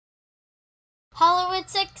Hollywood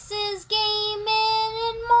Six's gaming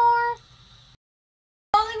and more.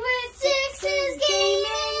 Hollywood Six's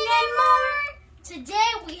gaming and more. Today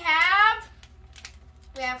we have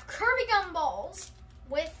Kirby gumballs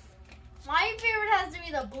with, my favorite has to be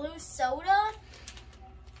the blue soda.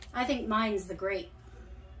 I think mine's the grape.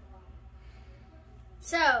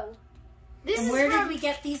 So, where did we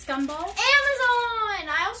get these gumballs? Amazon.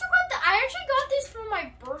 I actually got this for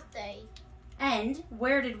my birthday. And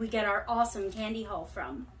where did we get our awesome candy haul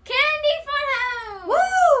from? Candy Funhouse.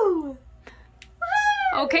 Woo!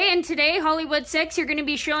 Okay, and today, Hollywood 6, you're going to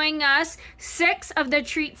be showing us 6 of the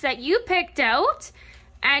treats that you picked out,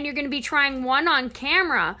 and you're going to be trying one on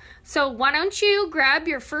camera. So why don't you grab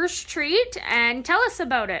your first treat and tell us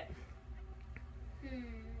about it?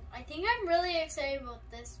 I think I'm really excited about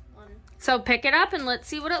this one. So pick it up and let's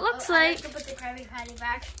see what it looks like. I have to put the Krabby Patty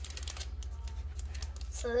back.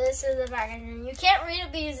 So this is the packaging. You can't read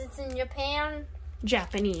it because it's in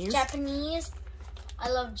Japanese. I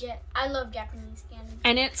love Japanese candy.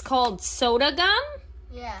 And it's called soda gum?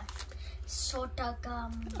 Yeah. Soda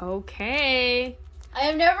gum. Okay. I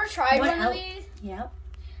have never tried one of these. Yep.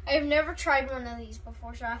 I have never tried one of these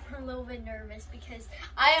before, so I'm a little bit nervous because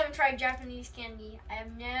I haven't tried Japanese candy. I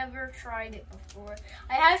have never tried it before.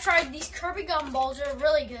 I have tried these Kirby gumballs. They're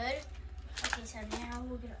really good. Okay, so now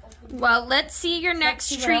we're going to open. Well, let's see your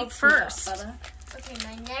next treat first. Okay,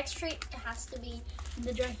 my next treat has to be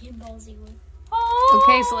the Dragon Ball Z one.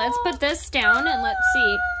 Okay, so let's put this down and let's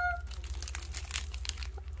see.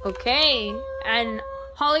 Okay, and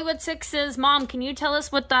Hollywood 6's mom, can you tell us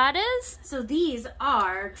what that is? So these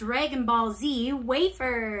are Dragon Ball Z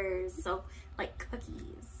wafers. So, like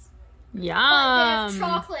cookies. But they Yum. have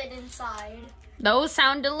chocolate inside. Those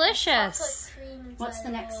sound delicious. Chocolate cream inside. What's the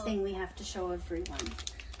next thing we have to show everyone?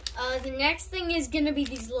 The next thing is going to be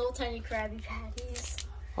these little tiny Krabby Patties.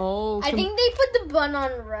 Oh, I think they put the bun on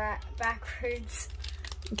backwards.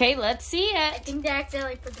 okay, let's see I it. think they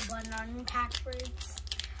accidentally put the bun on backwards.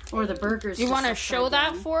 Or the burgers. Do you want to show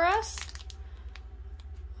that for us?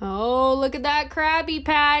 Oh, look at that Krabby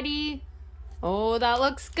Patty. Oh, that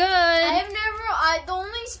looks good. The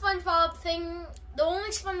only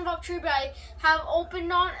SpongeBob treat I have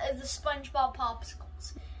opened on is the SpongeBob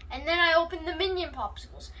popsicles. And then I opened the Minion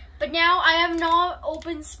popsicles. But now I have not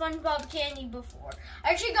opened SpongeBob candy before.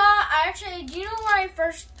 Do you know where I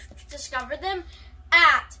first discovered them?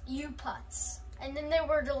 At U-Putts. And then they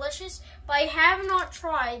were delicious, but I have not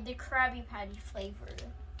tried the Krabby Patty flavor.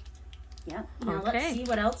 Yep. Now let's see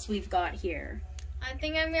what else we've got here. I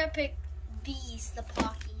think I'm going to pick these, the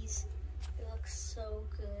Pockies. It looks so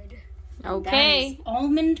good. Okay. That is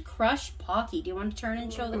Almond Crush Pocky. Do you want to turn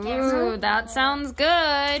and show the camera? Ooh, that sounds good.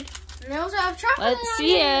 And they also have chocolate Let's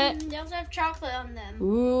see it. They also have chocolate on them.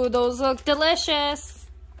 Ooh, those look delicious.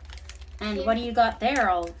 And what do you got there,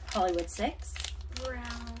 Hollywood 6?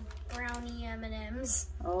 Brownie M&Ms.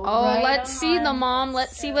 Oh, let's see them, Mom.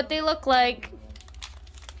 Let's see what they look like.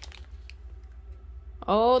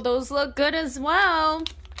 Oh, those look good as well.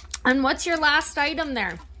 And what's your last item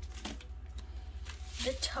there?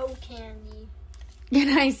 The toe candy.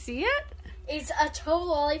 Can I see it? It's a toe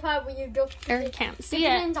lollipop when you dip Can't see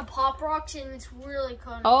it. into Pop Rocks, and it's really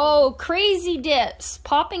kind of Oh, crazy dips.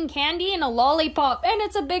 Popping candy in a lollipop. And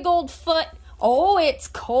it's a big old foot. Oh, it's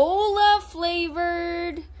cola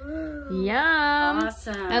flavored. Ooh. Yum.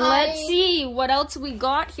 Awesome. And let's see what else we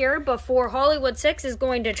got here before Hollywood 6 is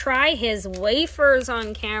going to try his wafers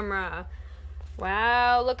on camera.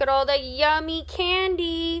 Wow, look at all the yummy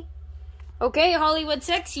candy. Okay, Hollywood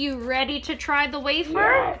 6, you ready to try the wafers?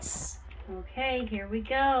 Yes. Okay, here we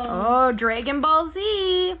go. Oh, Dragon Ball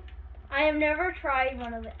Z. I have never tried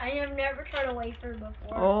one of it. I have never tried a wafer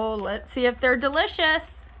before. Oh, let's see if they're delicious.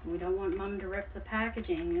 We don't want Mom to rip the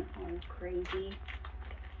packaging. Oh, crazy.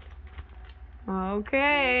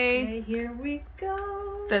 Okay. Here we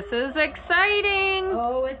go. This is exciting.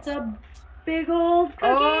 Oh, it's a big old cookie.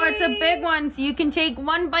 Oh, it's a big one. So you can take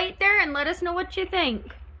one bite there and let us know what you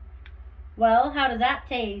think. Well, how does that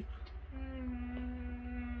taste?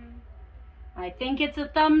 I think it's a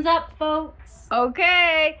thumbs up, folks.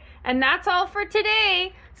 Okay. And that's all for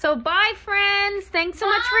today. So bye, friends. Thanks so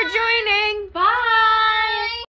much for joining. Bye.